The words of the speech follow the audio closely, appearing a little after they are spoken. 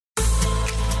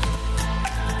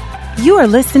You are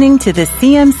listening to the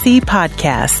CMC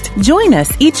Podcast. Join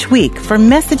us each week for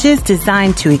messages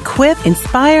designed to equip,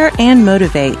 inspire, and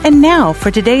motivate. And now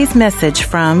for today's message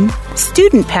from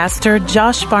Student Pastor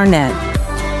Josh Barnett.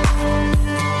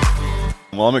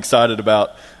 Well, I'm excited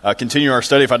about continuing our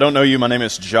study. If I don't know you, my name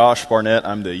is Josh Barnett.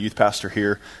 I'm the youth pastor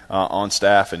here on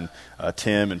staff, and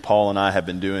Tim and Paul and I have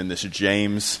been doing this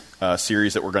James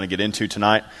series that we're going to get into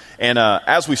tonight. And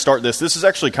as we start this is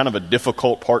actually kind of a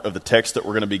difficult part of the text that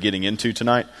we're going to be getting into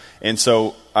tonight. And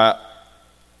so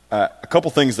a couple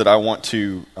things that I want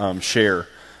to share.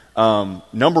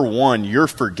 Number one, you're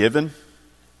forgiven.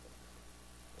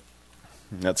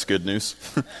 That's good news.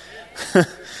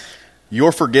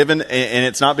 You're forgiven, and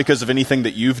it's not because of anything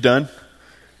that you've done,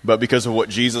 but because of what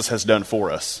Jesus has done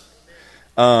for us.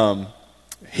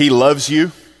 He loves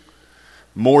you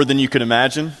more than you could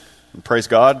imagine. Praise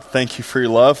God. Thank you for your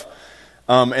love.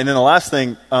 And then the last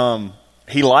thing,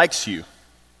 He likes you.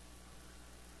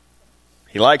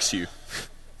 He likes you.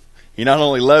 He not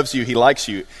only loves you, He likes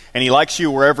you. And He likes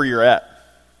you wherever you're at.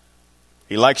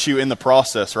 He likes you in the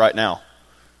process right now.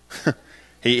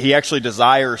 He actually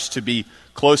desires to be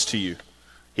close to you.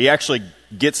 He actually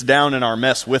gets down in our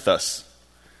mess with us.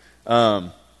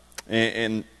 And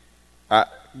I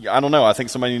don't know. I think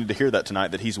somebody needed to hear that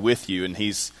tonight, that He's with you and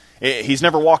He's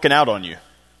never walking out on you.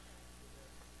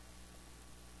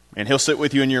 And He'll sit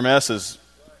with you in your mess as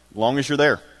long as you're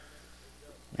there.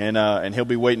 And He'll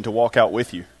be waiting to walk out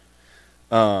with you.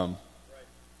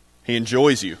 He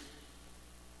enjoys you.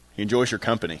 He enjoys your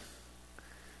company.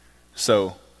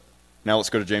 So now let's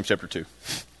go to James chapter 2.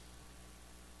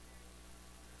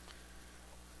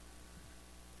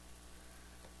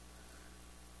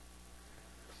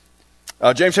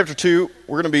 James chapter 2,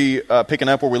 we're going to be picking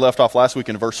up where we left off last week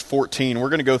in verse 14. We're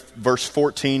going to go verse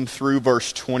 14 through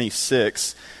verse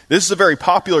 26. This is a very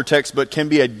popular text, but can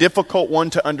be a difficult one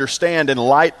to understand in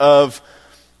light of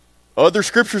other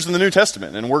scriptures in the New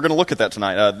Testament, and we're going to look at that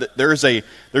tonight. There's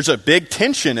a big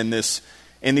tension in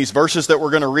these verses that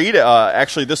we're going to read.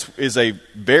 Actually, this is a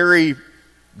very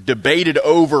debated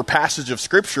over passage of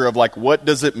Scripture of like, what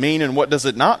does it mean and what does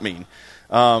it not mean?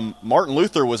 Martin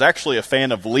Luther was actually a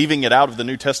fan of leaving it out of the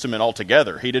New Testament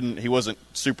altogether. He wasn't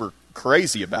super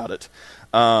crazy about it.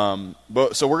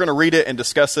 So we're going to read it and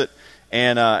discuss it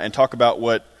and talk about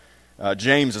what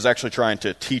James is actually trying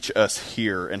to teach us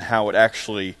here and how it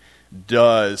actually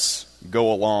does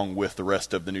go along with the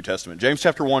rest of the New Testament. James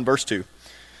chapter 1, verse 2.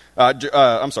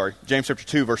 James chapter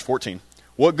 2, verse 14.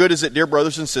 What good is it, dear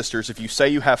brothers and sisters, if you say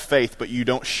you have faith, but you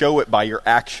don't show it by your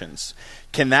actions?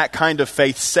 Can that kind of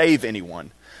faith save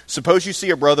anyone? Suppose you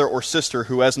see a brother or sister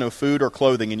who has no food or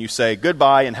clothing, and you say,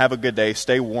 goodbye and have a good day,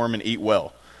 stay warm and eat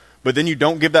well. But then you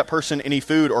don't give that person any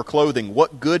food or clothing.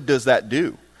 What good does that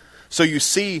do? So you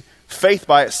see, faith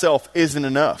by itself isn't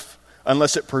enough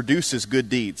unless it produces good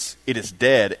deeds. It is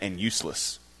dead and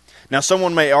useless. Now,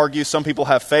 someone may argue some people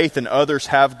have faith and others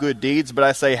have good deeds, but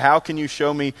I say, how can you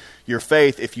show me your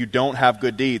faith if you don't have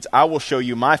good deeds? I will show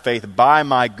you my faith by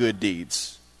my good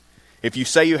deeds. If you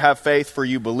say you have faith, for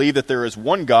you believe that there is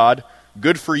one God,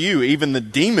 good for you. Even the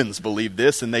demons believe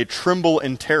this, and they tremble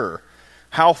in terror.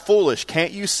 How foolish!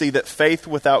 Can't you see that faith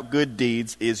without good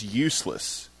deeds is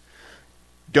useless?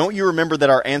 Don't you remember that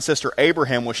our ancestor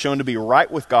Abraham was shown to be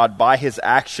right with God by his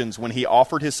actions when he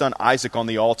offered his son Isaac on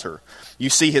the altar? You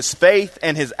see, his faith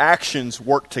and his actions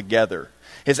worked together.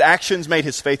 His actions made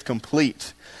his faith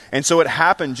complete. And so it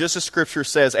happened, just as Scripture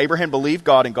says, Abraham believed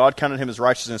God, and God counted him as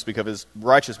righteous because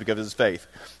of his faith.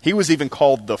 He was even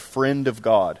called the friend of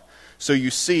God. So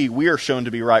you see, we are shown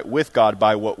to be right with God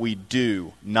by what we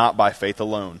do, not by faith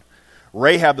alone.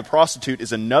 Rahab the prostitute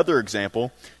is another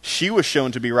example. She was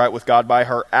shown to be right with God by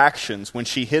her actions when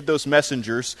she hid those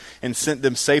messengers and sent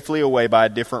them safely away by a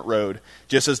different road.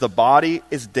 Just as the body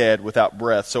is dead without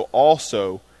breath, so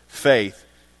also faith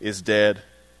is dead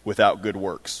without good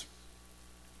works.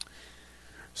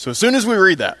 So as soon as we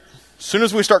read that, as soon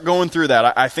as we start going through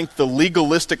that, I think the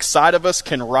legalistic side of us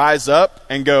can rise up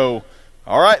and go,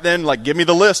 all right then, give me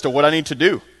the list of what I need to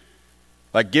do.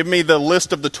 Give me the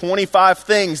list of the 25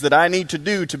 things that I need to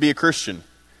do to be a Christian.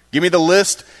 Give me the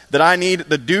list that I need,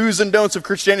 the do's and don'ts of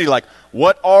Christianity.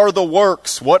 What are the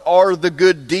works? What are the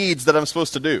good deeds that I'm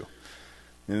supposed to do?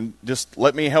 And just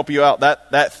let me help you out.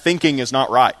 That thinking is not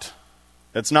right.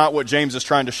 That's not what James is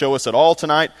trying to show us at all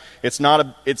tonight.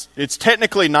 It's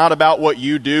technically not about what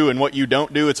you do and what you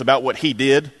don't do. It's about what he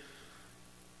did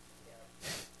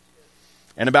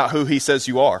and about who he says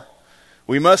you are.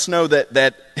 We must know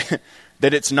that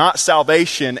it's not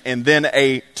salvation and then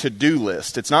a to-do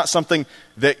list.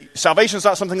 Salvation is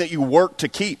not something that you work to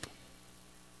keep.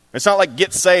 It's not like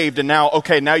get saved and now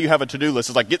you have a to-do list.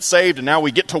 It's like get saved and now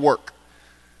we get to work.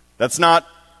 That's not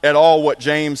at all what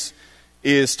James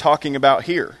is talking about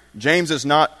here. James is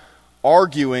not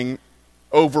arguing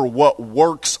over what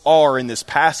works are in this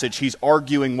passage. He's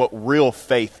arguing what real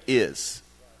faith is.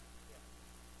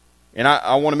 And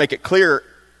I want to make it clear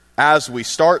as we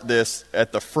start this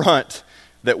at the front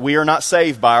that we are not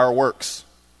saved by our works.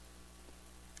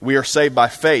 We are saved by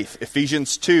faith.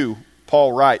 Ephesians 2,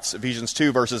 Paul writes, Ephesians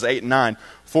 2 verses 8 and 9,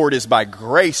 "For it is by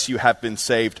grace you have been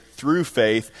saved through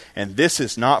faith, and this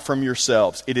is not from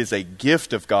yourselves. It is a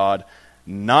gift of God,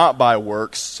 not by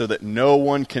works, so that no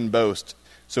one can boast."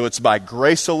 So it's by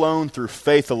grace alone, through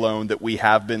faith alone, that we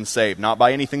have been saved. Not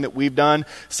by anything that we've done.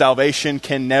 Salvation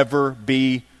can never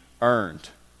be earned.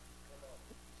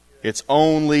 It's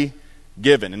only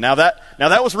given. And now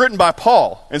that was written by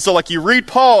Paul. And so like you read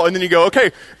Paul and then you go,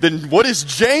 okay, then what is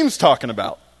James talking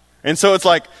about? And so it's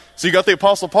like, so you got the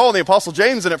Apostle Paul and the Apostle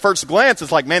James, and at first glance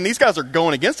it's like, man, these guys are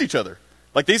going against each other.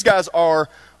 Like these guys are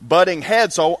butting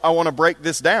heads, so I want to break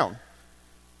this down.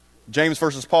 James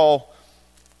versus Paul,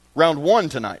 round 1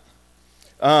 tonight.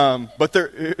 But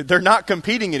they're not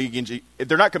competing against.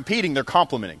 They're not competing. They're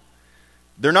complementing.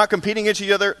 They're not competing against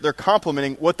each other. They're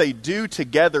complementing. What they do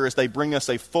together is they bring us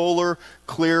a fuller,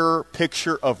 clearer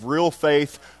picture of real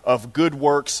faith, of good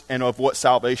works, and of what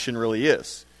salvation really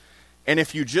is. And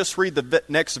if you just read the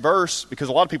next verse, because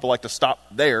a lot of people like to stop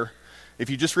there, if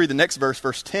you just read the next verse,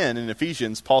 verse 10 in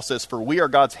Ephesians, Paul says, "For we are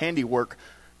God's handiwork,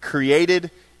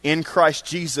 created in Christ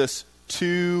Jesus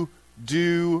to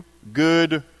do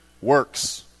good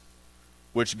works,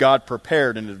 which God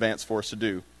prepared in advance for us to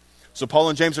do." So Paul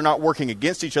and James are not working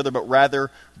against each other, but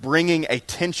rather bringing a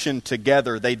tension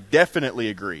together. They definitely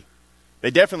agree.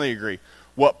 They definitely agree.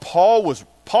 What Paul was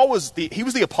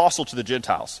the apostle to the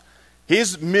Gentiles.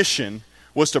 His mission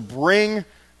was to bring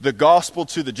the gospel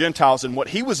to the Gentiles, and what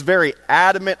he was very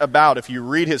adamant about, if you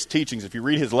read his teachings, if you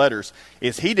read his letters,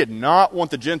 is he did not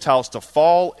want the Gentiles to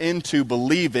fall into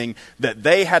believing that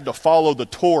they had to follow the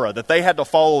Torah, that they had to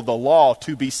follow the law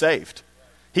to be saved.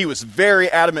 He was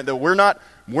very adamant that we're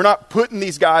not putting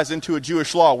these guys into a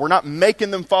Jewish law. We're not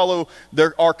making them follow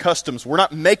our customs. We're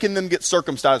not making them get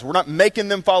circumcised. We're not making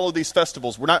them follow these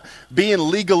festivals. We're not being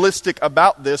legalistic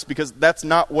about this, because that's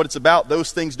not what it's about.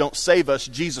 Those things don't save us.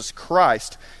 Jesus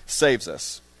Christ saves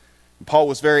us. And Paul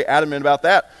was very adamant about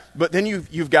that. But then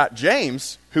you've got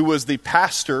James, who was the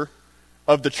pastor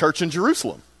of the church in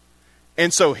Jerusalem.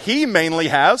 And so he mainly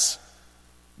has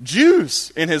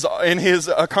Jews in his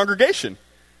congregation,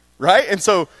 right? And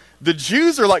so the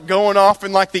Jews are like going off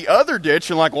in like the other ditch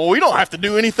and like, well, we don't have to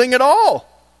do anything at all.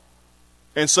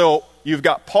 And so you've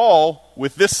got Paul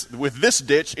with this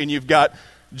ditch, and you've got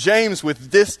James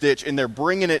with this ditch, and they're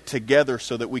bringing it together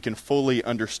so that we can fully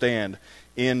understand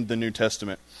in the New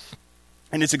Testament.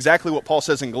 And it's exactly what Paul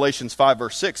says in Galatians 5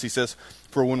 verse 6. He says,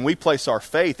 "For when we place our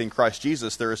faith in Christ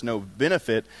Jesus, there is no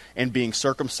benefit in being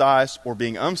circumcised or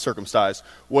being uncircumcised.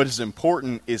 What is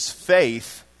important is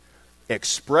faith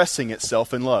expressing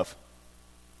itself in love."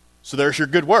 So there's your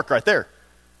good work right there.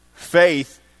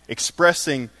 Faith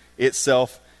expressing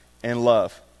itself in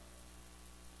love.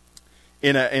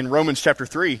 In Romans chapter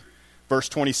 3, verse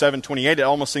 27, 28, it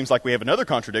almost seems like we have another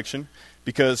contradiction,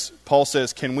 because Paul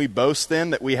says, "Can we boast then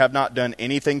that we have not done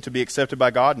anything to be accepted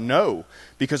by God? No,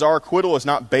 because our acquittal is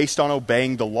not based on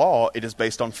obeying the law, it is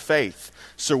based on faith.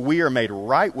 So we are made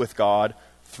right with God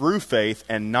through faith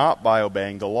and not by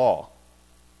obeying the law."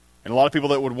 And a lot of people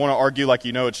that would want to argue, like,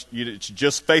 it's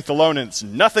just faith alone and it's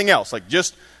nothing else. Like,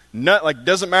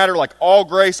 doesn't matter, like all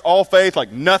grace, all faith,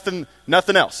 like nothing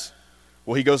else.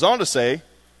 Well, he goes on to say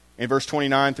in verse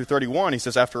 29 through 31, he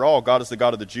says, "After all, God is the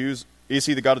God of the Jews. Is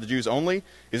he the God of the Jews only?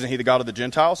 Isn't he the God of the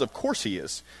Gentiles? Of course he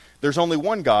is. There's only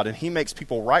one God, and he makes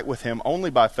people right with him only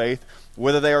by faith,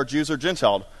 whether they are Jews or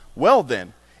Gentiles. Well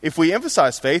then, if we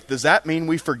emphasize faith, does that mean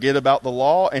we forget about the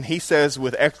law?" And he says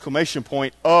with exclamation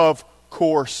point, "Of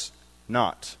course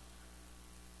not."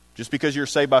 Just because you're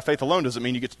saved by faith alone doesn't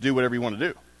mean you get to do whatever you want to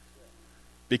do.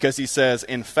 Because he says,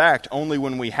 in fact, only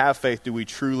when we have faith do we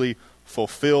truly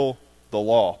fulfill the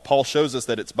law. Paul shows us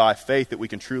that it's by faith that we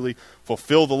can truly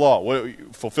fulfill the law.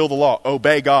 Fulfill the law,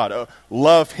 obey God,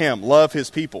 love him, love his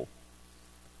people.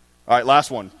 All right, last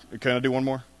one. Can I do one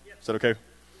more? Is that okay?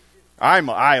 I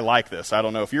like this. I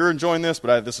don't know if you're enjoying this,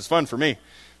 but this is fun for me.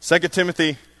 2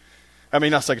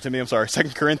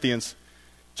 Corinthians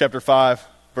chapter 5,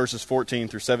 verses 14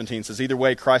 through 17 says, "Either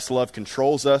way, Christ's love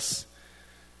controls us.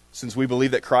 Since we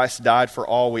believe that Christ died for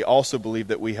all, we also believe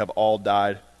that we have all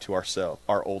died to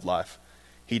our old life.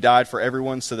 He died for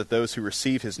everyone so that those who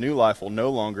receive his new life will no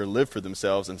longer live for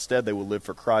themselves. Instead, they will live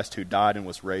for Christ, who died and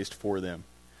was raised for them.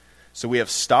 So we have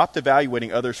stopped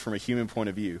evaluating others from a human point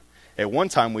of view. At one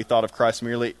time, we thought of Christ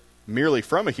merely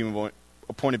from a human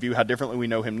point of view, how differently we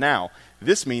know him now.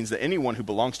 This means that anyone who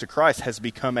belongs to Christ has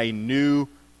become a new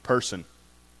person.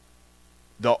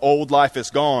 The old life is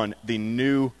gone. The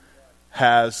new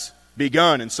has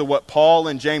begun. And so what Paul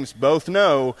and James both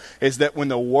know is that when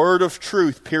the word of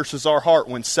truth pierces our heart,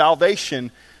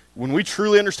 when we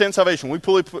truly understand salvation, we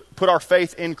fully put our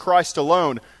faith in Christ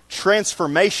alone,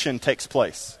 transformation takes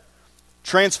place.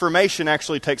 Transformation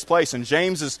actually takes place. And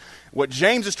what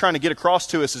James is trying to get across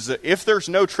to us is that if there's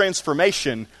no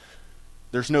transformation,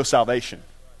 there's no salvation.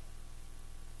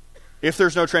 If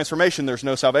there's no transformation, there's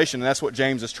no salvation. And that's what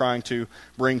James is trying to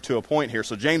bring to a point here.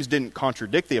 So James didn't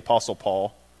contradict the Apostle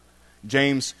Paul.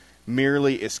 James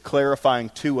merely is clarifying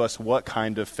to us what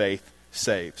kind of faith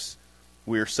saves.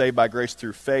 We are saved by grace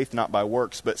through faith, not by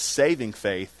works, but saving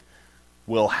faith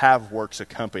will have works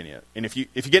accompany it. And if you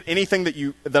get anything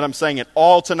that I'm saying at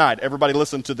all tonight, everybody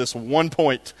listen to this one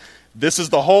point. This is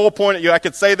the whole point. I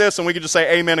could say this and we could just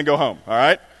say amen and go home. All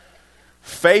right?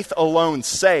 Faith alone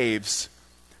saves,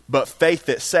 but faith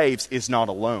that saves is not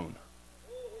alone.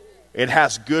 It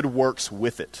has good works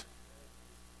with it.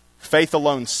 Faith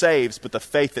alone saves, but the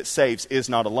faith that saves is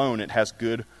not alone. It has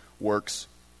good works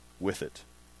with it.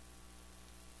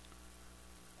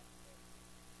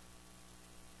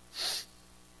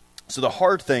 So the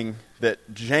hard thing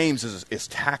that James is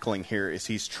tackling here is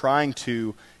he's trying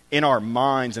to, in our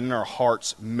minds and in our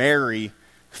hearts, marry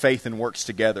faith and works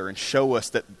together and show us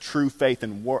that true faith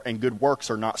and good works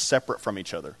are not separate from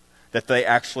each other, that they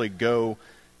actually go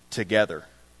together.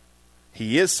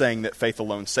 He is saying that faith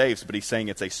alone saves, but he's saying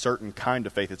it's a certain kind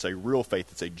of faith. It's a real faith.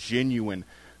 It's a genuine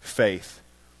faith.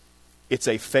 It's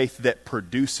a faith that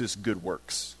produces good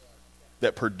works.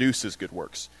 That produces good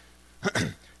works.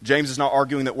 James is not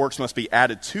arguing that works must be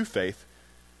added to faith.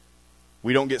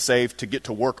 We don't get saved to get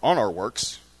to work on our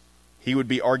works. He would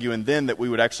be arguing then that we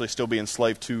would actually still be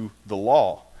enslaved to the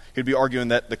law. He'd be arguing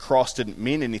that the cross didn't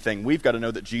mean anything. We've got to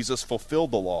know that Jesus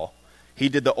fulfilled the law. He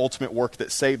did the ultimate work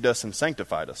that saved us and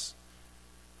sanctified us.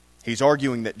 He's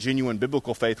arguing that genuine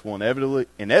biblical faith will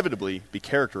inevitably be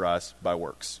characterized by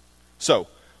works. So,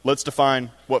 let's define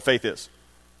what faith is.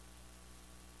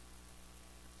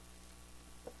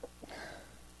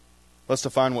 Let's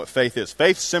define what faith is.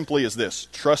 Faith simply is this: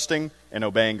 trusting and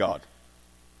obeying God.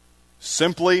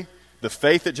 Simply, the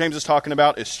faith that James is talking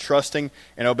about is trusting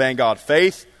and obeying God.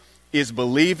 Faith is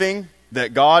believing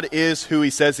that God is who he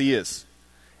says he is,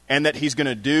 and that he's going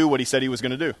to do what he said he was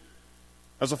going to do.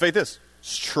 That's what faith is.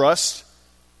 It's trust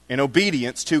and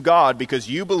obedience to God because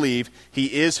you believe he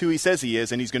is who he says he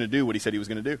is, and he's going to do what he said he was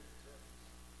going to do.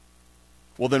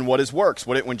 Well, then what is works?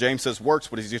 When James says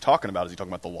works, what is he talking about? Is he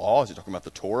talking about the law? Is he talking about the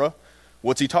Torah?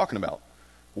 What's he talking about?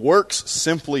 Works,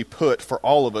 simply put, for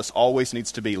all of us, always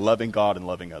needs to be loving God and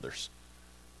loving others.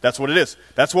 That's what it is.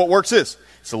 That's what works is.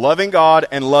 It's loving God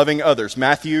and loving others.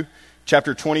 Matthew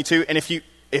chapter 22. And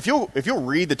if you'll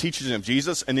read the teachings of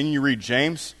Jesus and then you read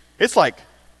James, it's like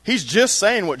he's just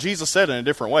saying what Jesus said in a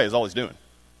different way is all he's doing.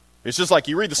 It's just like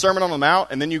you read the Sermon on the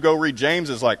Mount and then you go read James.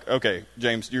 It's like, okay,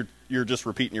 James, you're just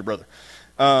repeating your brother.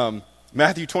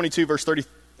 Matthew 22, verse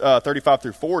 35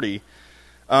 through 40,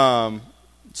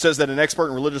 says that an expert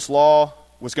in religious law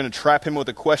was going to trap him with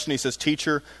a question. He says,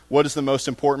 "Teacher, what is the most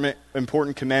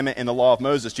important commandment in the law of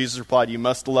Moses?" Jesus replied, "You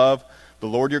must love the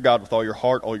Lord your God with all your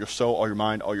heart, all your soul, all your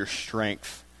mind, all your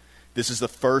strength. This is the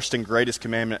first and greatest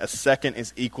commandment. A second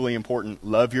is equally important.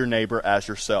 Love your neighbor as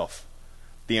yourself."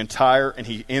 And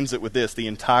he ends it with this: the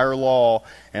entire law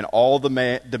and all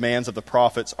the demands of the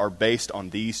prophets are based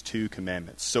on these two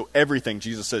commandments. So everything,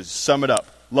 Jesus says, sum it up.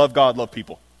 Love God, love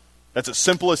people. That's as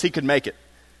simple as he could make it.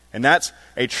 And that's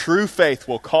a true faith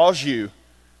will cause you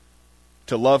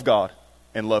to love God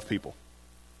and love people.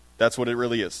 That's what it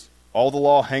really is. All the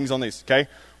law hangs on these, okay?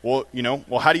 Well,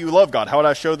 how do you love God? How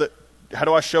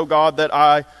do I show God that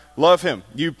I love him?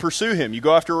 You pursue him. You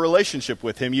go after a relationship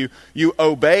with him. You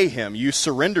obey him. You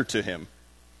surrender to him.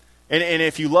 And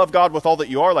if you love God with all that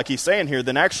you are, like he's saying here,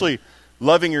 then actually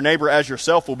loving your neighbor as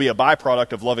yourself will be a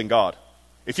byproduct of loving God.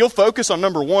 If you'll focus on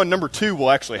number one, number two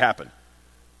will actually happen.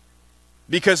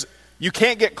 Because you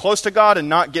can't get close to God and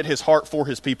not get his heart for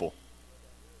his people.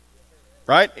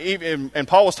 Right? And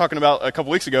Paul was talking about a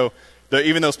couple weeks ago,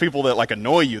 even those people that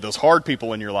annoy you, those hard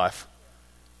people in your life.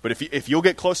 But if you'll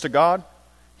get close to God,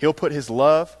 he'll put his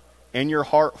love in your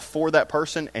heart for that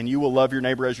person, and you will love your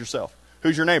neighbor as yourself.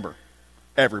 Who's your neighbor?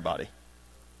 Everybody.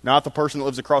 Not the person that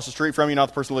lives across the street from you, not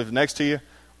the person that lives next to you.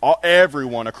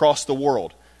 Everyone across the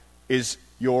world is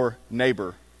your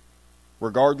neighbor,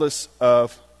 regardless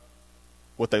of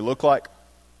what they look like,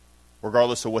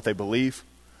 regardless of what they believe,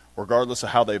 regardless of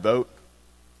how they vote,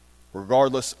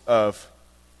 regardless of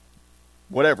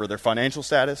whatever, their financial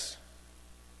status,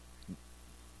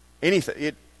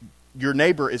 anything. Your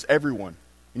neighbor is everyone.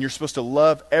 And you're supposed to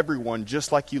love everyone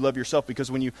just like you love yourself,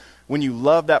 because when you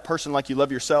love that person like you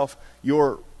love yourself,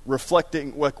 you're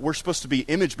reflecting, like, we're supposed to be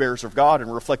image bearers of God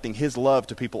and reflecting his love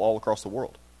to people all across the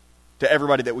world, to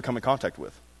everybody that we come in contact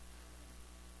with.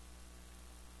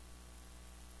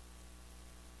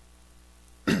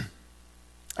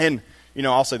 And,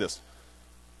 I'll say this.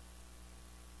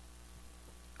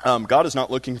 God is not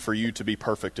looking for you to be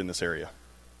perfect in this area.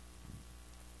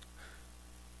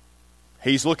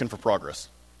 He's looking for progress.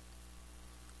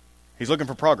 He's looking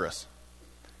for progress.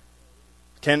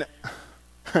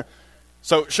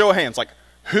 So show of hands, like,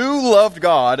 who loved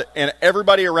God and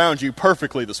everybody around you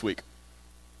perfectly this week?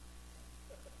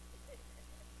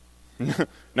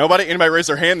 Nobody? Anybody raise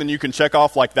their hand? Then you can check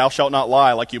off, like, thou shalt not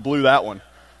lie, like you blew that one.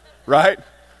 Right?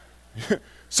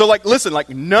 So, like, listen, like,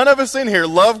 none of us in here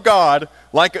love God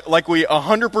like we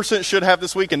 100% should have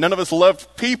this week, and none of us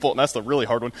loved people, and that's the really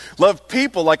hard one, loved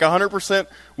people like 100%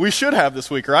 we should have this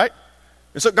week, right?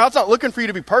 And so God's not looking for you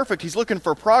to be perfect. He's looking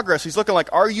for progress. He's looking like,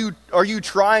 are you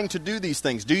trying to do these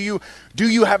things? Do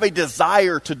you have a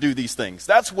desire to do these things?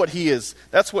 That's what he's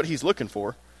looking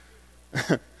for.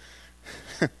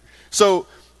 So,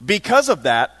 because of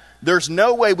that, there's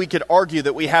no way we could argue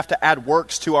that we have to add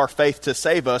works to our faith to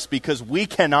save us, because we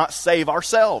cannot save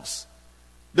ourselves.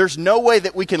 There's no way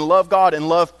that we can love God and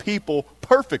love people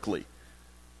perfectly.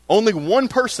 Only one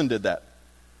person did that.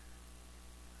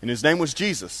 And his name was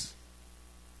Jesus.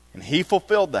 And he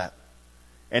fulfilled that.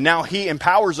 And now he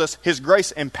empowers us. His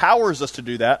grace empowers us to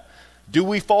do that. Do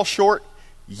we fall short?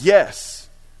 Yes.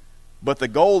 But the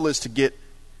goal is to get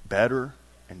better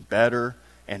and better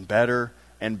and better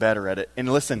and better at it.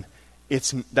 And listen,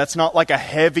 that's not like a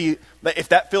heavy, if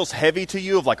that feels heavy to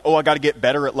you, of like, oh, I got to get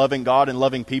better at loving God and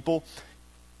loving people,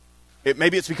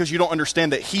 maybe it's because you don't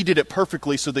understand that he did it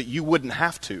perfectly so that you wouldn't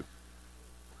have to.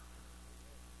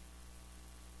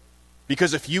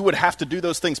 Because if you would have to do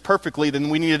those things perfectly, then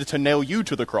we needed to nail you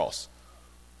to the cross.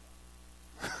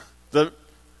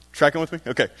 Tracking with me?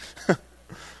 Okay.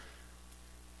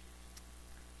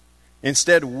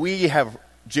 Instead, we have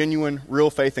genuine, real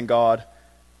faith in God.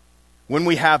 When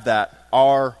we have that,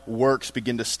 our works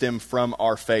begin to stem from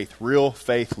our faith. Real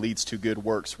faith leads to good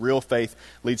works. Real faith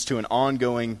leads to an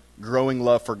ongoing, growing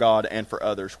love for God and for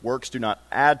others. Works do not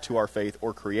add to our faith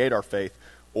or create our faith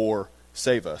or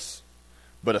save us.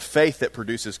 But a faith that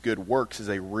produces good works is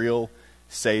a real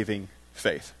saving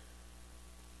faith.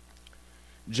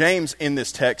 James in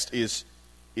this text is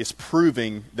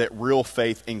proving that real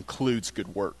faith includes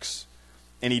good works.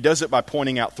 And he does it by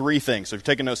pointing out three things. So if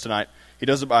you're taking notes tonight, he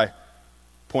does it by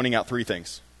pointing out three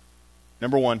things.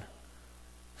 Number one,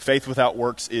 faith without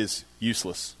works is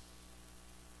useless.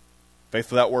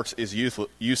 Faith without works is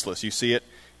useless. You see it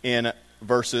in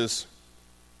verses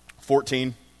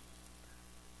 14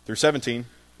 through 17.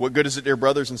 What good is it, dear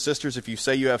brothers and sisters, if you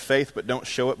say you have faith but don't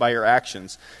show it by your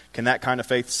actions? Can that kind of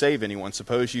faith save anyone?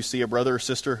 Suppose you see a brother or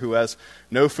sister who has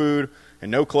no food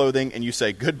and no clothing, and you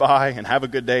say goodbye and have a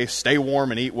good day, stay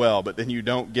warm and eat well, but then you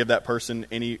don't give that person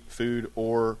any food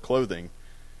or clothing.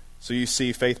 So you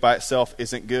see, faith by itself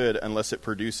isn't good unless it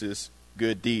produces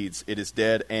good deeds. It is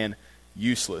dead and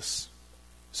useless.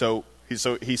 So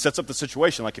he sets up the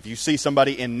situation, like if you see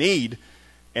somebody in need,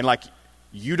 and like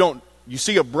you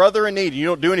see a brother in need and you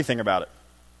don't do anything about it,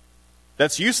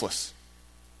 that's useless.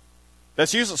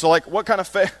 That's useless. So like what kind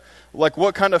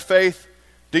of faith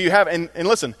do you have? And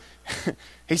listen,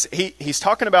 he's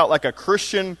talking about like a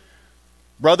Christian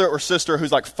brother or sister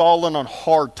who's like fallen on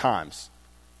hard times.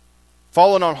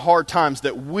 Fallen on hard times,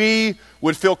 that we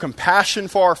would feel compassion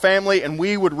for our family and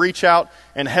we would reach out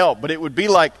and help. But it would be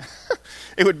like,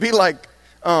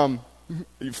 I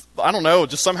don't know,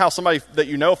 just somehow somebody that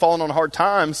you know falling on hard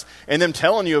times and them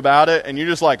telling you about it, and you're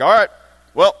just like, all right,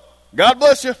 well, God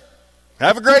bless you.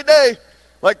 Have a great day.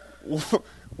 Like,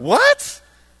 what?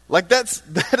 Like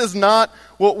that is not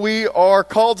what we are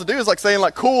called to do. It's like saying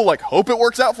like, cool, like hope it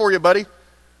works out for you, buddy.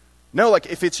 No, like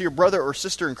if it's your brother or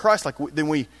sister in Christ, like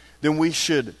then we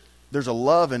should, there's a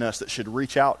love in us that should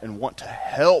reach out and want to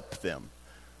help them.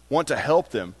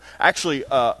 Actually,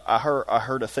 I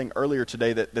heard a thing earlier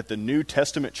today that the New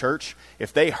Testament church,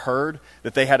 if they heard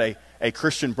that they had a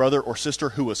Christian brother or sister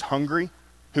who was hungry,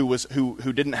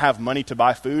 who didn't have money to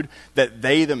buy food, that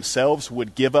they themselves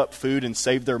would give up food and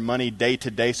save their money day to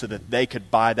day so that they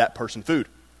could buy that person food.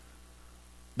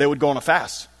 They would go on a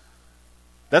fast.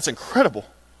 That's incredible.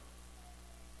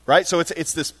 Right? So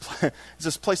it's this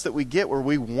place that we get where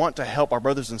we want to help our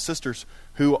brothers and sisters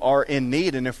who are in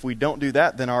need. And if we don't do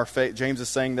that, then our faith, James is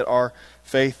saying that our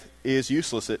faith is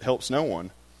useless. It helps no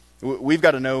one. We've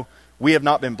got to know we have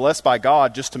not been blessed by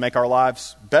God just to make our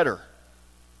lives better.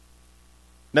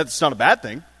 That's not a bad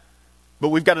thing. But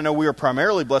we've got to know we are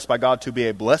primarily blessed by God to be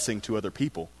a blessing to other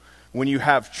people. When you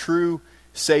have true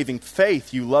saving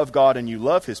faith, you love God and you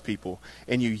love his people,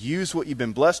 and you use what you've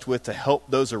been blessed with to help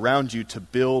those around you to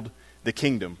build the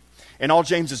kingdom. And all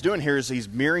James is doing here is he's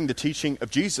mirroring the teaching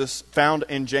of Jesus found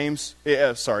in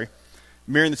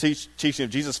mirroring the teaching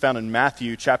of Jesus found in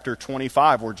Matthew chapter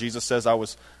 25, where Jesus says, I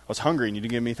was hungry and you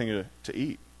didn't give me anything to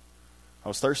eat. I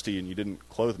was thirsty and you didn't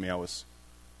clothe me.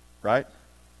 Right?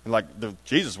 And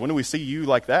Jesus, when do we see you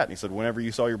like that? And he said, whenever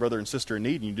you saw your brother and sister in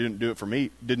need and you didn't do it for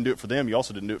me, didn't do it for them, you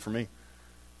also didn't do it for me.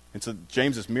 And so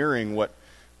James is mirroring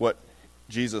what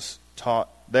Jesus taught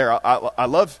there. I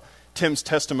love Tim's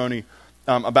testimony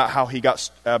about how he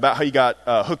got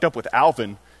hooked up with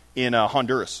Alvin in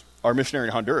Honduras, our missionary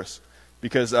in Honduras,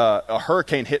 because a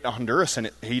hurricane hit Honduras and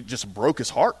he just broke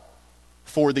his heart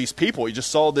for these people. He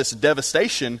just saw this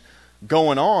devastation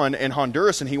going on in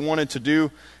Honduras, and he wanted to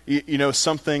do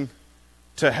something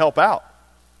to help out.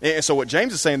 And so what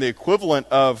James is saying, the equivalent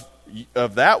of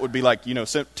that would be like,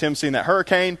 Tim seeing that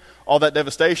hurricane, all that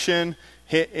devastation,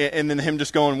 and then him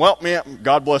just going, well, man,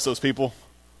 God bless those people.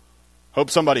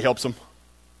 Hope somebody helps them.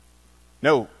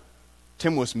 No,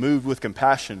 Tim was moved with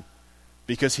compassion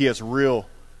because he has real,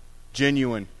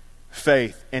 genuine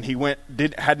faith. And he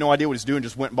had no idea what he was doing,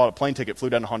 just went and bought a plane ticket, flew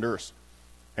down to Honduras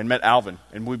and met Alvin.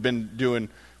 And we've been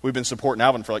supporting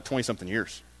Alvin for like 20-something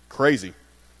years. Crazy.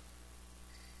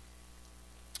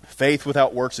 Faith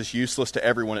without works is useless to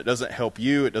everyone. It doesn't help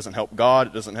you. It doesn't help God.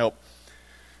 It doesn't help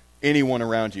anyone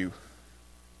around you.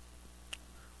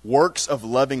 Works of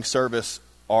loving service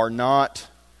are not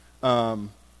a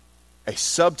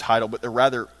subtitle, but they're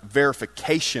rather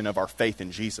verification of our faith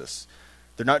in Jesus.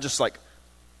 They're not just like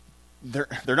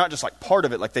part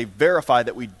of it. Like, they verify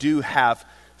that we do have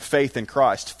faith in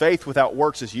Christ. Faith without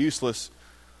works is useless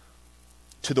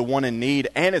to the one in need,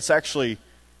 and it's actually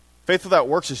faith without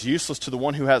works is useless to the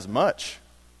one who has much.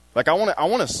 Like, I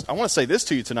want to say this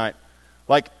to you tonight.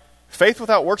 Like, faith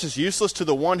without works is useless to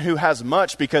the one who has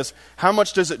much, because how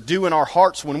much does it do in our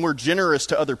hearts when we're generous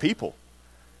to other people?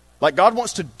 Like, God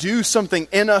wants to do something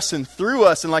in us and through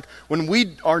us, and like when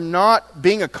we are not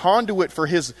being a conduit for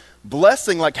his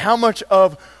blessing, like how much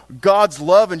of God's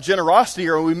love and generosity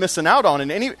are we missing out on?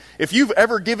 And if you've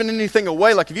ever given anything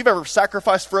away, like if you've ever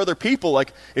sacrificed for other people,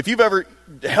 like if you've ever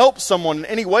helped someone in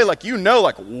any way, like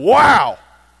like, wow,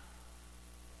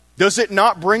 does it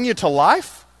not bring you to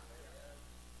life?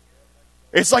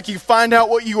 It's like you find out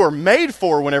what you are made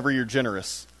for whenever you're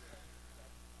generous.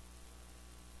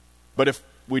 But if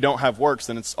we don't have works,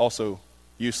 then it's also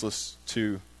useless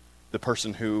to the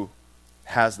person who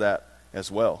has that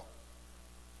as well.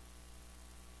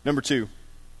 Number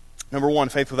one,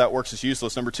 faith without works is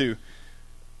useless. Number two,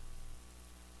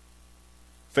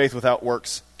 faith without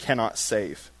works cannot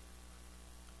save.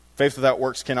 Faith without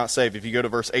works cannot save. If you go to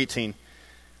verse 18,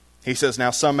 he says,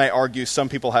 now some may argue some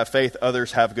people have faith,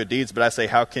 others have good deeds, but I say,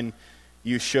 how can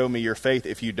you show me your faith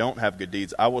if you don't have good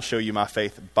deeds? I will show you my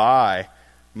faith by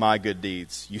my good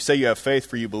deeds. You say you have faith,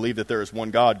 for you believe that there is one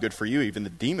God. Good for you. Even the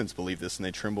demons believe this, and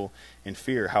they tremble in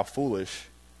fear. How foolish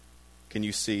can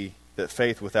you see that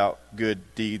faith without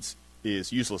good deeds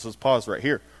is useless? Let's pause right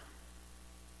here.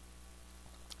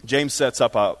 James sets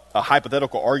up a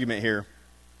hypothetical argument here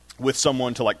with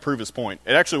someone to prove his point.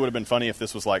 It actually would have been funny if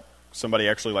this was somebody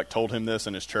actually told him this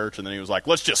in his church, and then he was like,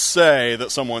 let's just say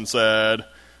that someone said,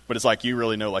 but it's you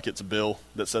really know it's Bill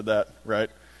that said that, right?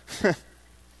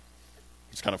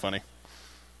 It's kind of funny,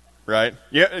 right?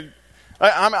 Yeah,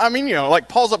 I mean,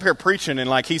 Paul's up here preaching,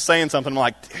 and he's saying something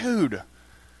dude,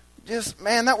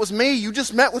 man, that was me. You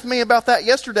just met with me about that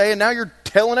yesterday, and now you're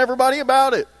telling everybody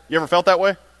about it. You ever felt that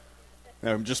way?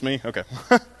 No, just me? Okay.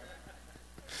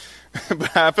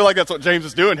 But I feel like that's what James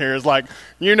is doing here, is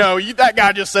that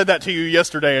guy just said that to you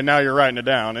yesterday, and now you're writing it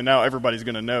down, and now everybody's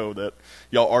going to know that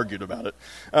y'all argued about it.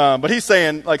 But he's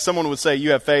saying, someone would say,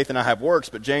 you have faith and I have works,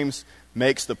 but James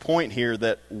makes the point here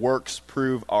that works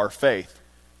prove our faith.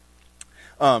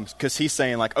 Because he's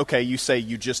saying, okay, you say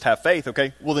you just have faith,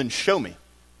 okay, well then show me.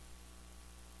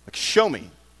 Show me.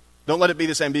 Don't let it be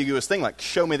this ambiguous thing.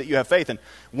 Show me that you have faith. And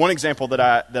one example that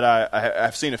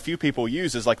I've seen a few people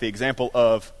use is the example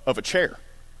of a chair.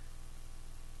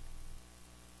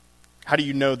 How do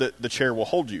you know that the chair will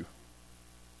hold you? You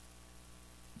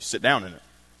sit down in it.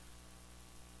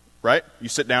 Right? You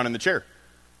sit down in the chair.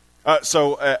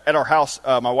 At our house,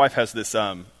 my wife has this.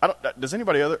 Does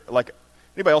anybody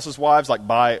else's wives like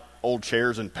buy old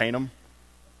chairs and paint them,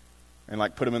 and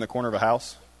like put them in the corner of a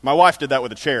house? My wife did that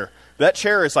with a chair. That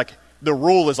chair is like, the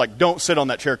rule is like, don't sit on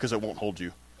that chair because it won't hold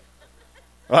you.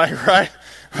 Like, right?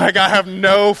 Like, I have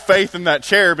no faith in that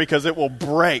chair because it will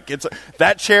break.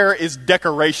 That chair is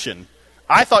decoration.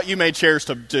 I thought you made chairs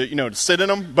to sit in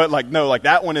them, but like, no, like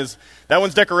that one's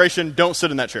decoration. Don't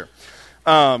sit in that chair.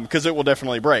 Because it will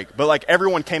definitely break. But like,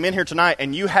 everyone came in here tonight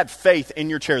and you had faith in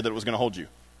your chair that it was going to hold you,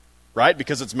 right?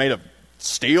 Because it's made of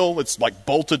steel. It's like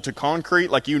bolted to concrete.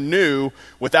 Like, you knew,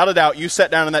 without a doubt, you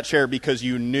sat down in that chair because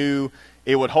you knew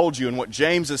it would hold you. And what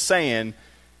James is saying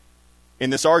in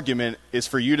this argument is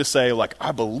for you to say, like,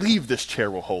 I believe this chair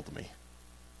will hold me.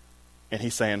 And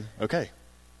he's saying, okay,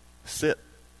 sit.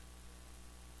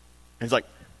 And he's like,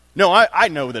 no, I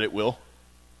know that it will.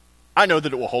 I know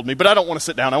that it will hold me, but I don't want to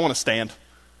sit down. I want to stand.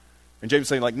 And James is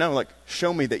saying, like, no, like,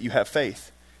 show me that you have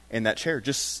faith in that chair.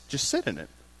 Just sit in it,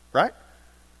 right?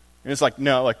 And it's like,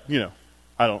 no, like,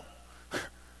 I don't,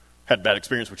 had bad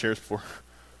experience with chairs before.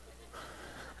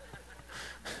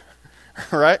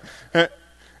 Right?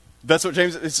 That's what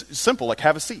James, it's simple, like,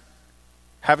 have a seat.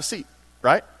 Have a seat,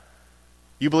 right?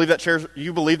 You believe that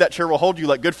chair will hold you,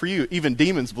 like, good for you. Even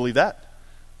demons believe that.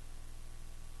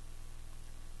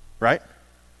 Right?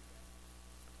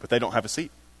 But they don't have a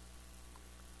seat.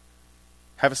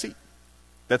 Have a seat.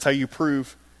 That's how you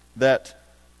prove that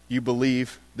you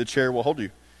believe the chair will hold you.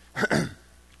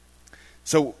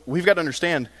 So we've got to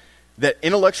understand that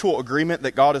intellectual agreement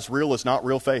that God is real is not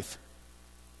real faith.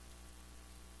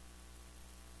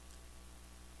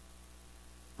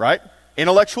 Right?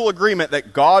 Intellectual agreement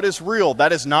that God is real,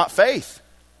 that is not faith.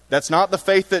 That's not the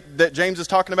faith that James is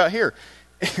talking about here.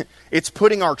 It's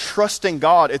putting our trust in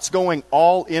God. It's going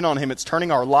all in on Him. It's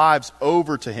turning our lives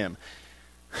over to Him.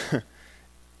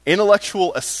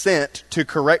 Intellectual assent to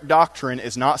correct doctrine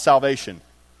is not salvation.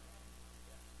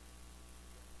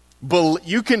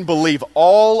 You can believe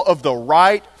all of the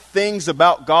right things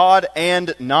about God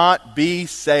and not be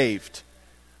saved.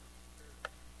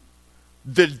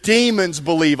 The demons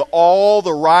believe all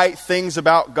the right things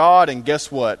about God, and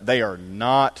guess what? They are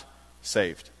not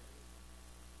saved.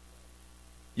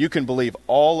 You can believe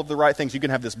all of the right things. You can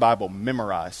have this Bible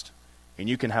memorized, and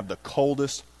you can have the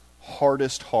coldest,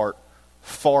 hardest heart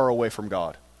far away from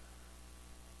God.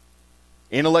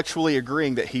 Intellectually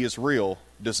agreeing that He is real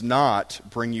does not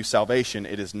bring you salvation.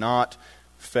 It is not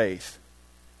faith.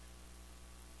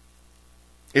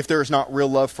 If there is not real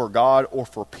love for God or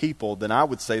for people, then I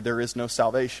would say there is no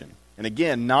salvation. And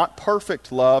again, not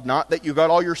perfect love, not that you got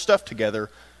all your stuff together,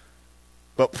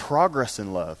 but progress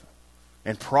in love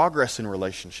and progress in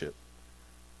relationship.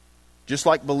 Just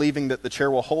like believing that the chair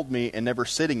will hold me and never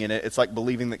sitting in it, it's like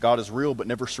believing that God is real but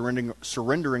never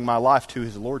surrendering my life to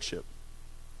His lordship.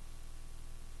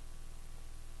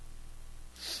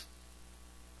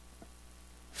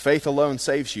 Faith alone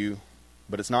saves you,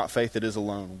 but it's not faith that is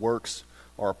alone. Works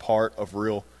are a part of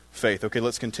real faith. Okay,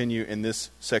 let's continue in this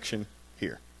section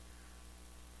here.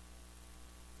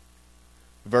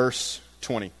 Verse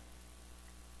 21.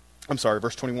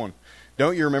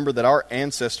 Don't you remember that our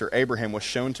ancestor Abraham was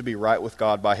shown to be right with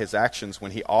God by his actions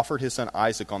when he offered his son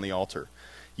Isaac on the altar?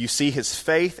 You see, his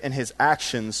faith and his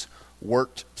actions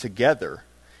worked together.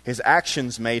 His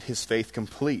actions made his faith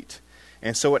complete.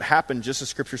 And so it happened, just as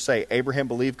Scriptures say, Abraham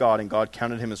believed God and God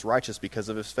counted him as righteous because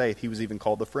of his faith. He was even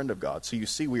called the friend of God. So you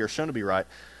see, we are shown to be right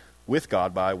with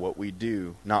God by what we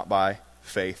do, not by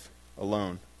faith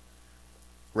alone.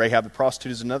 Rahab the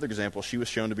prostitute is another example. She was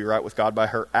shown to be right with God by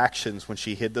her actions when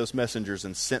she hid those messengers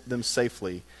and sent them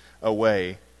safely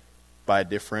away by a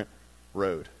different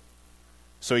road.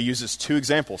 So he uses two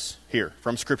examples here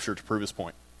from Scripture to prove his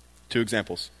point. Two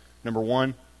examples. Number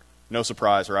one, no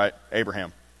surprise, right?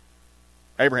 Abraham.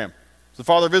 Abraham. He's the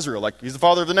father of Israel. Like, he's the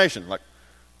father of the nation. Like,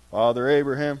 Father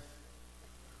Abraham.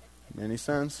 Many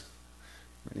sons.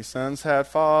 Many sons had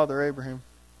Father Abraham.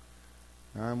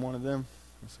 I'm one of them.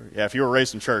 Yeah, if you were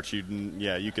raised in church, you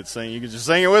could sing. You could just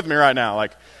sing it with me right now.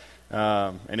 Like,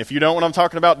 and if you don't know what I'm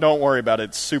talking about, don't worry about it.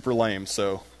 It's super lame,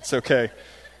 so it's okay.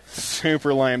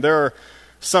 Super lame. There are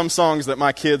some songs that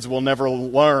my kids will never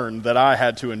learn that I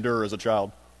had to endure as a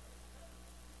child.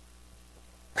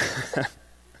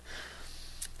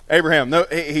 Abraham, no,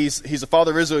 he's the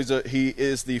father of Israel. He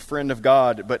is the friend of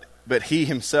God, but he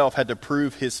himself had to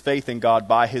prove his faith in God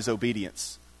by his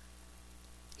obedience.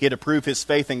 He had to prove his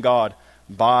faith in God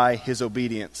by his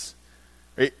obedience.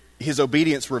 His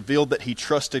obedience revealed that he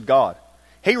trusted God.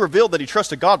 He revealed that he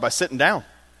trusted God by sitting down,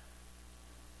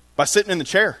 by sitting in the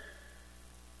chair.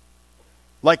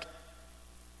 Like,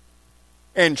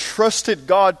 and trusted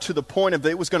God to the point of that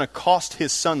it was going to cost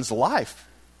his son's life.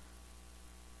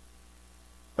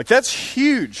 Like, that's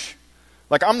huge.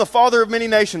 Like, I'm the father of many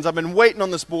nations. I've been waiting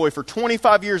on this boy for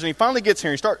 25 years, and he finally gets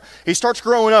here. He starts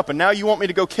growing up, and now you want me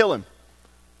to go kill him.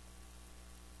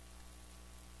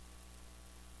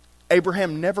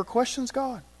 Abraham never questions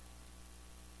God.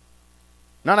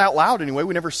 Not out loud anyway.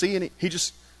 We never see any. He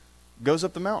just goes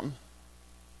up the mountain.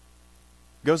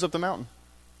 Goes up the mountain.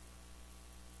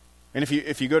 And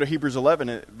if you go to Hebrews 11,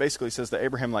 it basically says that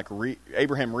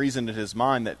Abraham reasoned in his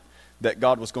mind that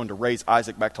God was going to raise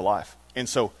Isaac back to life. And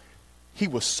so he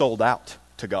was sold out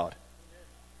to God.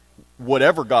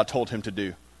 Whatever God told him to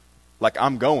do, like,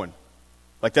 I'm going.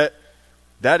 Like,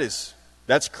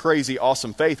 that's crazy,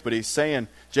 awesome faith. But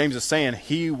James is saying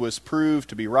he was proved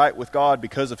to be right with God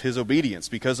because of his obedience,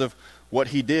 because of what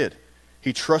he did.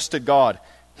 He trusted God.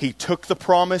 He took the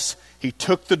promise, he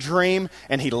took the dream,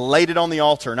 and he laid it on the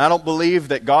altar. And I don't believe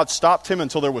that God stopped him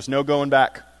until there was no going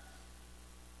back.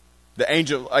 The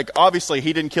angel, like, obviously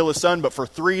he didn't kill his son, but for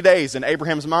 3 days in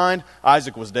Abraham's mind,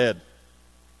 Isaac was dead.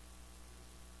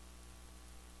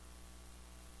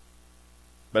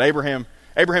 But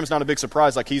Abraham's not a big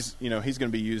surprise. Like, he's going to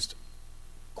be used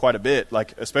quite a bit.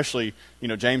 Like, especially,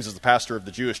 James is the pastor of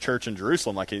the Jewish church in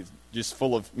Jerusalem. Like, he's just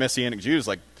full of Messianic Jews.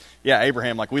 Like, yeah,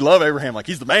 Abraham, like, we love Abraham. Like,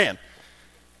 he's the man.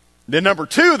 Then number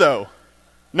two,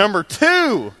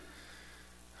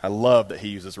 I love that he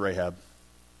uses Rahab.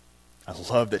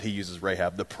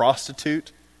 The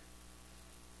prostitute,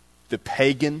 the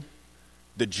pagan,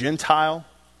 the Gentile.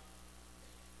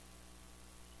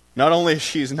 Not only is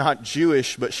she not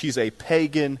Jewish, but she's a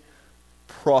pagan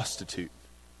prostitute.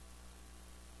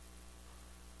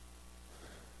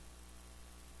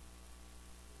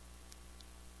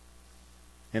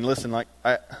 And listen, like,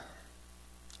 I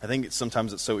think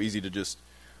sometimes it's so easy to just,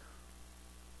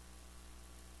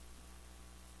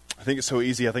 I think it's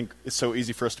so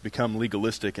easy for us to become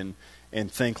legalistic and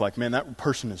think like, man, that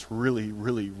person is really,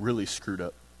 really, really screwed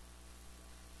up.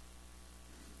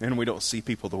 And we don't see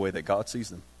people the way that God sees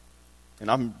them.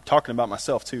 And I'm talking about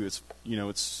myself too.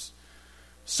 It's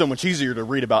so much easier to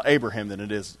read about Abraham than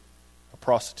it is a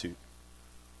prostitute.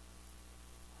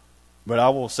 But I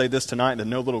will say this tonight, that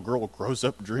no little girl grows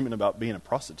up dreaming about being a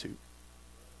prostitute.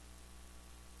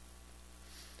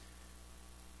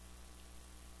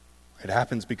 It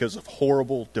happens because of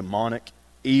horrible, demonic,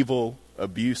 evil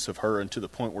abuse of her, and to the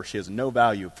point where she has no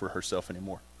value for herself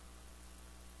anymore.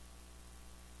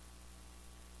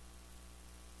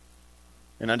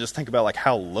 And I just think about, like,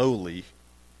 how lowly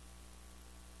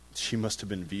she must have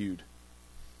been viewed.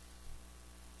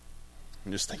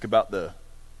 And just think about the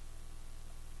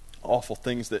awful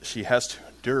things that she has to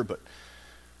endure, but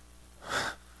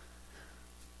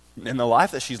in the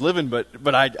life that she's living,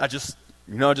 but I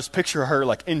just picture her,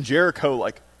 like, in Jericho,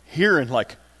 like, hearing,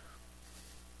 like,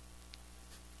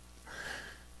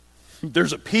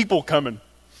 there's a people coming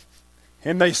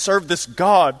and they serve this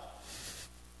God,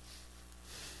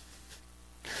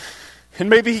 and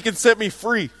maybe he can set me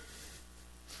free,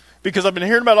 because I've been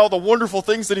hearing about all the wonderful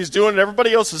things that he's doing and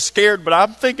everybody else is scared, but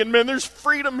I'm thinking, man, there's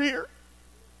freedom here.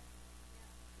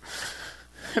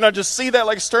 And I just see that,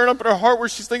 like, stirring up in her heart, where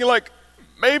she's thinking, like,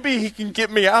 maybe he can get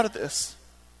me out of this.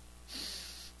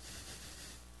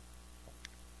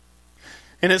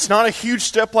 And it's not a huge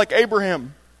step like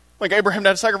Abraham. Like, Abraham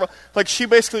had to sacrifice. Like, she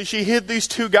hid these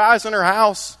two guys in her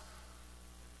house.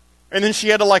 And then she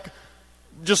had to, like,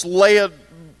 just lay a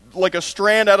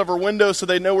strand out of her window so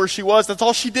they know where she was. That's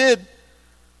all she did.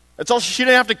 She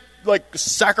didn't have to, like,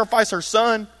 sacrifice her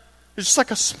son. It's just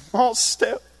like a small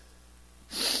step.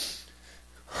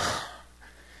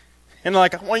 And,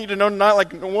 like, I want you to know tonight,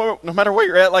 like, no matter where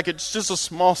you're at, like, it's just a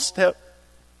small step.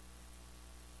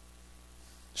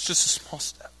 It's just a small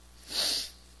step.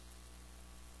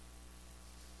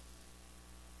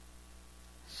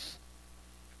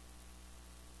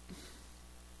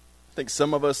 I think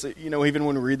some of us, even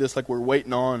when we read this, like, we're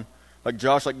waiting on, like,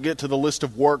 Josh, like, get to the list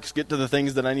of works, get to the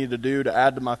things that I need to do to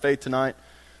add to my faith tonight.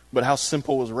 But how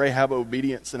simple was Rahab's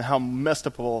obedience, and how messed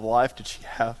up of a life did she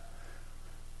have?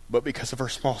 But because of her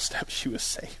small steps, she was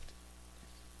saved.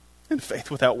 And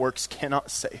faith without works cannot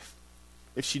save.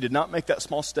 If she did not make that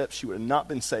small step, she would have not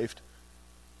been saved.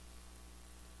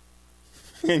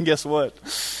 And guess what?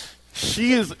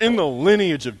 She is in the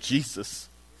lineage of Jesus.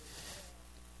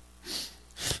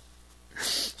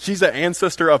 She's an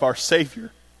ancestor of our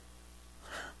Savior.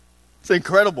 It's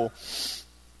incredible.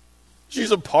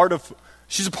 She's a part of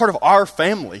our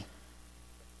family.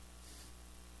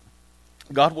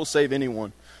 God will save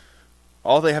anyone.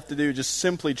 All they have to do is just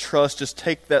simply trust, just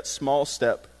take that small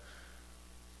step.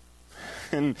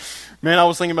 And man, I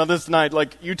was thinking about this tonight.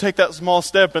 Like, you take that small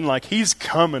step and like, he's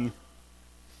coming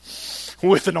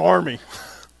with an army.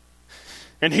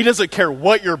 And he doesn't care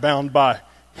what you're bound by.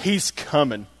 He's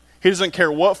coming. He doesn't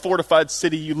care what fortified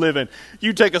city you live in.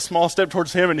 You take a small step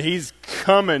towards him and he's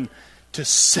coming to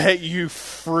set you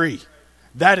free.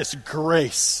 That is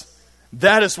grace.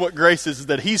 That is what grace is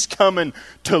that he's coming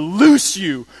to loose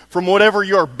you from whatever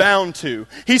you're bound to.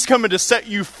 He's coming to set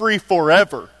you free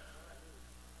forever.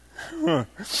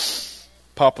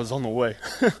 Papa's on the way.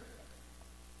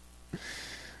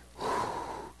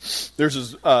 There's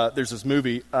this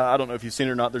movie, I don't know if you've seen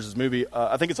it or not, there's this movie,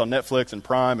 I think it's on Netflix and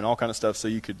Prime and all kind of stuff, so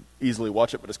you could easily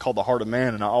watch it, but it's called The Heart of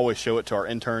Man, and I always show it to our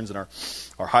interns and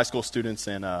our high school students,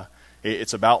 and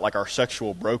it's about like our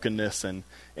sexual brokenness and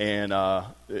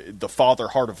the father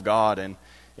heart of God, and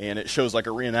it shows like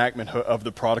a reenactment of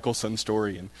the prodigal son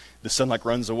story, and the son like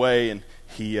runs away, and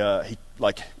he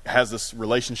like has this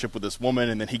relationship with this woman,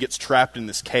 and then he gets trapped in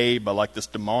this cave by like this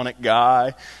demonic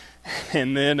guy.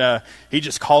 And then he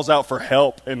just calls out for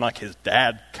help, and like his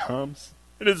dad comes.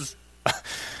 It is,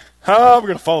 I'm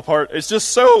gonna fall apart. It's just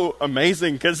so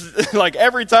amazing because like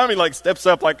every time he like steps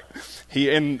up, like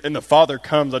he and the father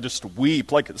comes, I just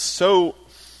weep. Like it's so,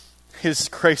 his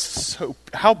grace is so.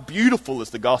 How beautiful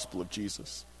is the gospel of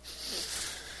Jesus?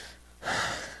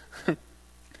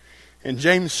 And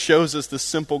James shows us the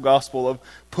simple gospel of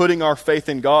putting our faith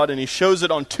in God, and he shows it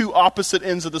on two opposite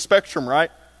ends of the spectrum, right?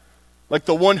 Like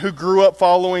the one who grew up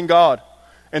following God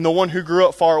and the one who grew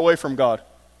up far away from God.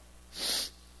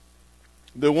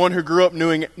 The one who grew up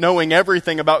knowing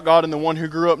everything about God and the one who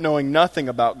grew up knowing nothing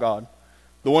about God.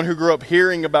 The one who grew up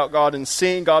hearing about God and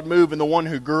seeing God move, and the one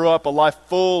who grew up a life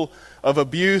full of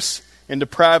abuse and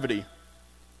depravity.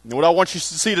 And what I want you to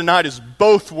see tonight is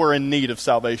both were in need of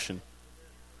salvation.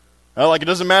 Like it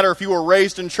doesn't matter if you were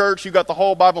raised in church, you got the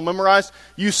whole Bible memorized,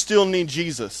 you still need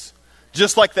Jesus.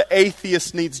 Just like the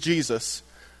atheist needs Jesus.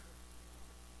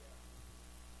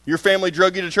 Your family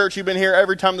drug you to church, you've been here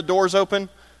every time the door's open,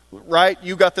 right?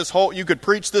 You got this whole, you could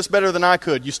preach this better than I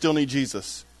could, you still need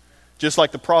Jesus. Just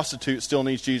like the prostitute still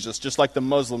needs Jesus. Just like the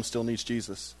Muslim still needs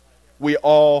Jesus. We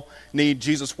all need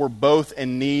Jesus. We're both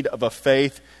in need of a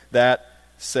faith that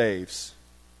saves.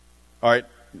 All right,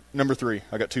 number 3.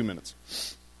 I got 2 minutes.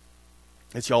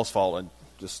 It's y'all's fault.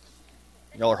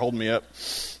 Y'all are holding me up.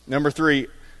 Number 3.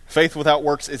 Faith without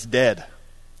works is dead.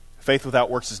 Faith without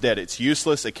works is dead. It's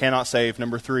useless. It cannot save.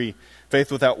 Number 3,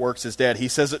 faith without works is dead. He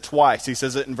says it twice. He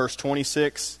says it in verse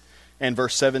 26 and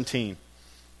verse 17.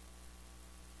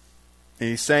 And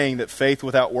he's saying that faith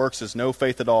without works is no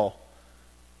faith at all.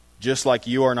 Just like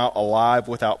you are not alive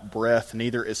without breath,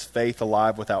 neither is faith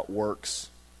alive without works.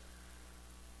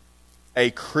 A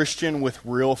Christian with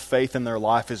real faith in their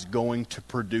life is going to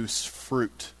produce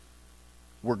fruit.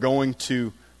 We're going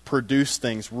to produce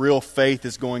things. Real faith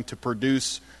is going to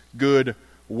produce good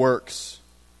works.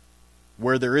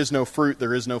 Where there is no fruit,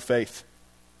 there is no faith.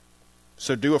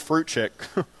 So do a fruit check.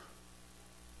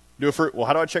 Do a fruit. Well,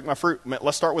 how do I check my fruit?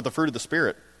 Let's start with the fruit of the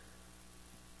Spirit.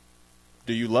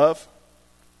 Do you love?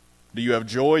 Do you have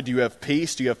joy? Do you have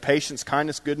peace? Do you have patience,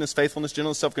 kindness, goodness, faithfulness,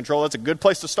 gentleness, self-control? That's a good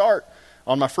place to start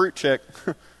on my fruit check.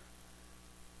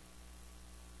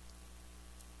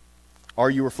 Are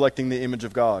you reflecting the image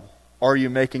of God? Are you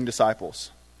making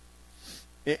disciples?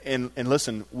 And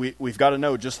listen, we've got to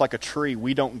know, just like a tree,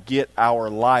 we don't get our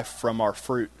life from our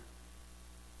fruit.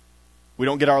 We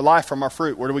don't get our life from our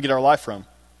fruit. Where do we get our life from?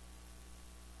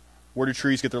 Where do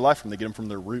trees get their life from? They get them from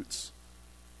their roots.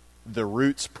 The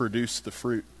roots produce the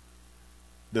fruit.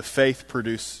 The faith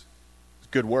produces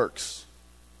good works.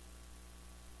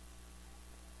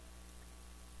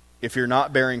 If you're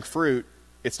not bearing fruit,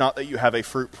 it's not that you have a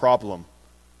fruit problem.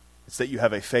 It's that you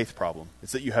have a faith problem.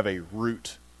 It's that you have a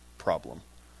root problem.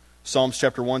 Psalms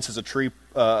chapter 1 says,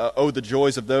 oh, the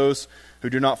joys of those who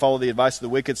do not follow the advice of the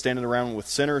wicked, standing around with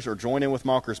sinners or join in with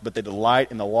mockers, but they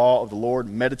delight in the law of the Lord,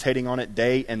 meditating on it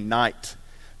day and night.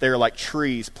 They are like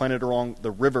trees planted along the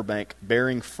riverbank,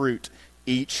 bearing fruit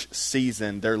each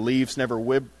season. Their leaves never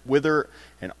wither,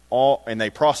 and they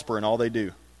prosper in all they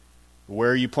do.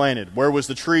 Where are you planted? Where was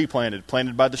the tree planted?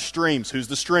 Planted by the streams. Who's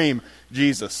the stream?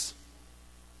 Jesus.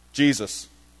 Jesus.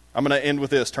 I'm going to end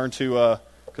with this. Turn to,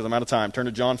 because I'm out of time, turn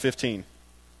to John 15.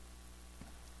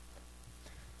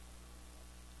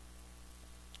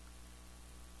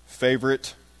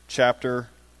 Favorite chapter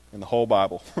in the whole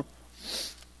Bible.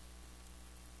 If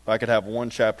I could have one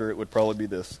chapter, it would probably be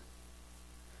this.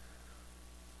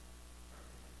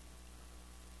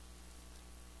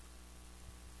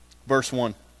 Verse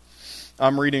 1.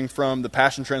 I'm reading from the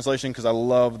Passion Translation because I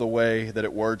love the way that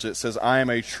it words it. It says, I am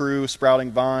a true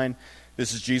sprouting vine.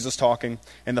 This is Jesus talking.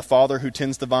 And the father who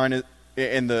tends the vine,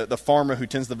 and the farmer who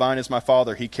tends the vine is my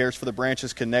Father. He cares for the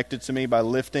branches connected to me by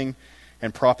lifting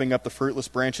and propping up the fruitless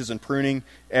branches and pruning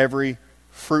every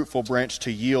fruitful branch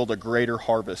to yield a greater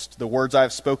harvest. The words I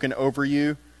have spoken over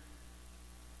you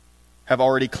have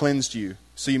already cleansed you,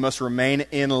 so you must remain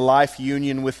in life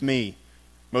union with me.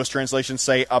 Most translations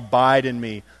say, abide in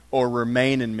me, or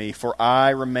remain in me, for I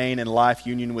remain in life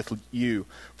union with you.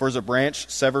 For as a branch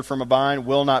severed from a vine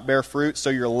will not bear fruit, so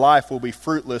your life will be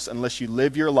fruitless unless you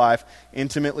live your life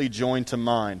intimately joined to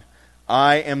mine.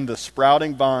 I am the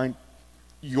sprouting vine,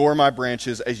 you're my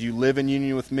branches. As you live in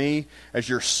union with me, as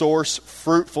your source,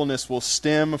 fruitfulness will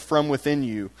stem from within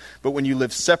you. But when you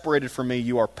live separated from me,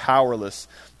 you are powerless.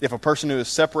 If a person who is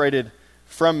separated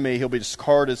from me, he'll be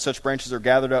discarded. Such branches are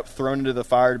gathered up, thrown into the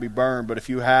fire to be burned. But if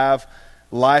you have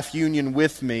life union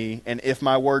with me, and if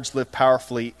my words live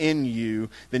powerfully in you,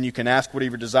 then you can ask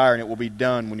whatever you desire, and it will be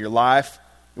done. When your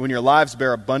lives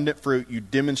bear abundant fruit, you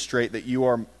demonstrate that you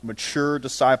are mature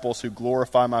disciples who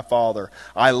glorify my Father.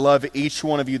 I love each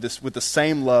one of you with the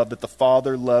same love that the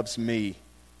Father loves me.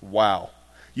 Wow.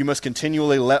 You must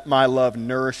continually let my love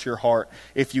nourish your heart.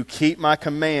 If you keep my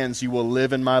commands, you will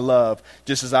live in my love,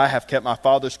 just as I have kept my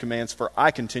Father's commands, for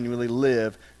I continually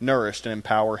live, nourished, and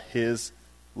empower his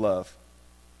love.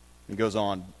 He goes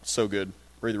on, so good.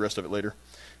 Read the rest of it later.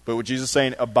 But what Jesus is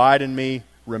saying, abide in me,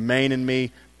 remain in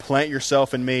me, plant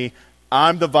yourself in me.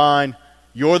 I'm the vine,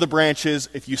 you're the branches.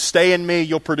 If you stay in me,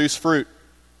 you'll produce fruit.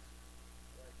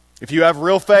 If you have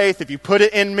real faith, if you put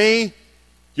it in me,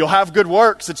 you'll have good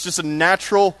works. It's just a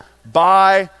natural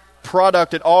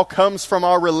byproduct. It all comes from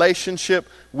our relationship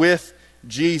with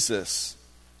Jesus.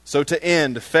 So to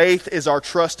end, faith is our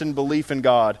trust and belief in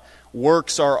God.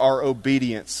 Works are our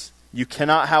obedience. You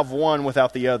cannot have one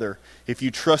without the other. If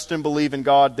you trust and believe in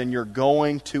God, then you're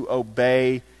going to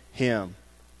obey him.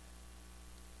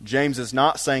 James is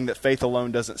not saying that faith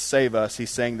alone doesn't save us. He's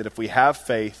saying that if we have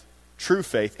faith, true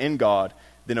faith in God,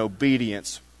 then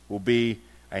obedience will be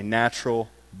a natural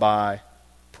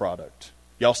byproduct.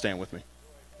 Y'all stand with me.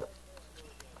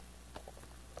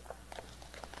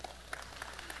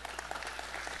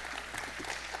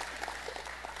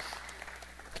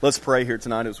 Let's pray here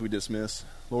tonight as we dismiss.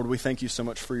 Lord, we thank you so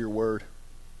much for your word.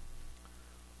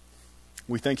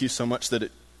 We thank you so much that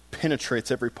it penetrates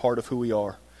every part of who we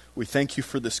are. We thank you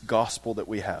for this gospel that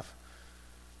we have.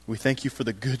 We thank you for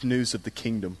the good news of the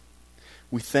kingdom.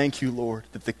 We thank you, Lord,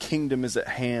 that the kingdom is at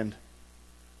hand,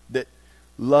 that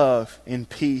love and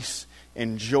peace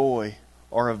and joy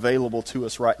are available to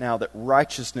us right now, that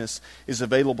righteousness is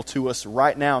available to us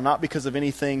right now, not because of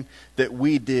anything that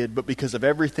we did, but because of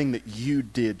everything that you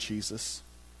did, Jesus.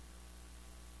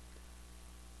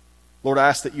 Lord, I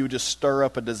ask that you would just stir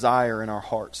up a desire in our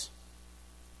hearts.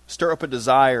 Stir up a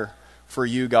desire for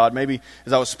you, God. Maybe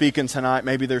as I was speaking tonight,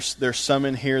 maybe there's some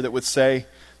in here that would say,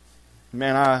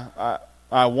 man,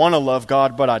 I want to love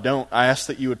God, but I don't. I ask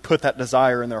that you would put that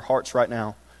desire in their hearts right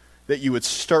now, that you would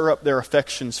stir up their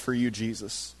affections for you,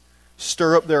 Jesus.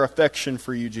 Stir up their affection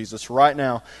for you, Jesus, right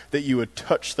now, that you would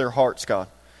touch their hearts, God.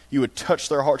 You would touch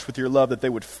their hearts with your love, that they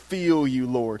would feel you,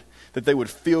 Lord, that they would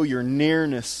feel your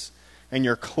nearness and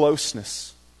your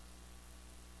closeness.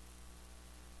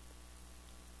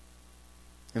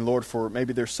 And Lord, for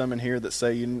maybe there's some in here that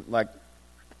say, I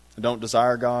don't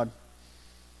desire God,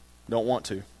 don't want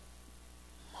to.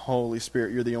 Holy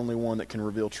Spirit, you're the only one that can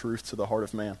reveal truth to the heart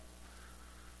of man.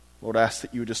 Lord, I ask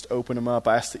that you would just open them up.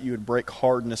 I ask that you would break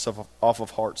hardness off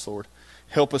of hearts, Lord.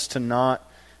 Help us to not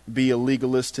be a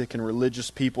legalistic and religious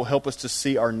people. Help us to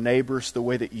see our neighbors the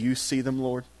way that you see them,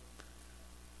 Lord.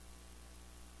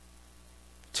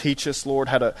 Teach us, Lord,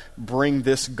 how to bring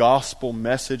this gospel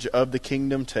message of the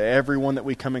kingdom to everyone that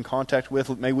we come in contact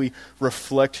with. May we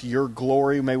reflect your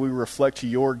glory. May we reflect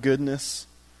your goodness.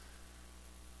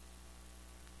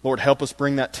 Lord, help us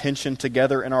bring that tension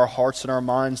together in our hearts and our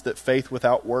minds, that faith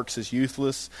without works is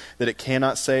useless, that it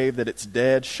cannot save, that it's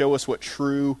dead. Show us what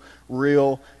true,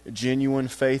 real, genuine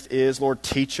faith is. Lord,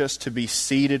 teach us to be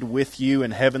seated with you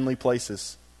in heavenly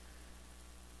places.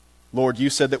 Lord, you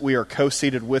said that we are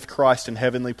co-seated with Christ in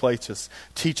heavenly places.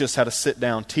 Teach us how to sit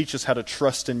down. Teach us how to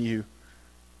trust in you.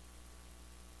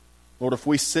 Lord, if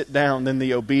we sit down, then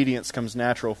the obedience comes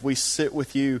natural. If we sit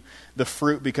with you, the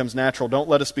fruit becomes natural. Don't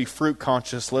let us be fruit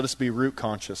conscious. Let us be root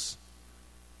conscious.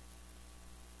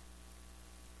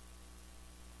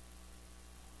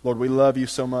 Lord, we love you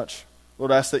so much.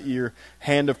 Lord, I ask that your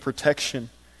hand of protection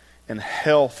and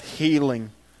health, healing,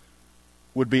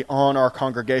 would be on our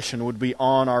congregation, would be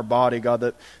on our body,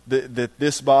 God, that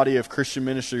this body of Christian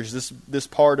ministers, this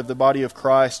part of the body of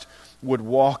Christ would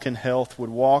walk in health, would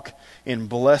walk in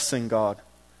blessing, God.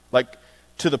 Like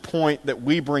to the point that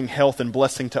we bring health and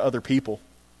blessing to other people.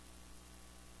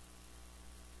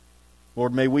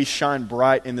 Lord, may we shine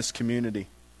bright in this community.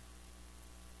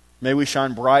 May we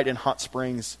shine bright in Hot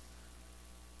Springs.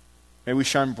 May we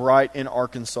shine bright in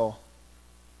Arkansas.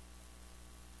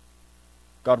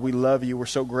 God, we love you. We're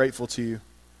so grateful to you.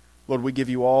 Lord, we give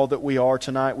you all that we are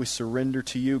tonight. We surrender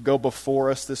to you. Go before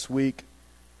us this week.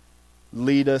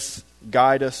 Lead us,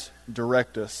 guide us,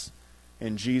 direct us.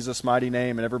 In Jesus' mighty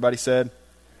name. And everybody said,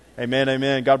 amen,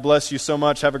 amen. God bless you so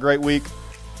much. Have a great week.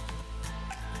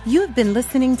 You have been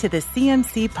listening to the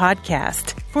CMC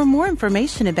Podcast. For more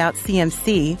information about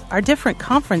CMC, our different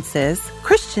conferences,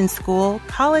 Christian school,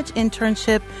 college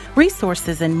internship,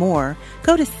 resources, and more,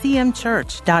 go to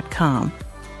cmchurch.com.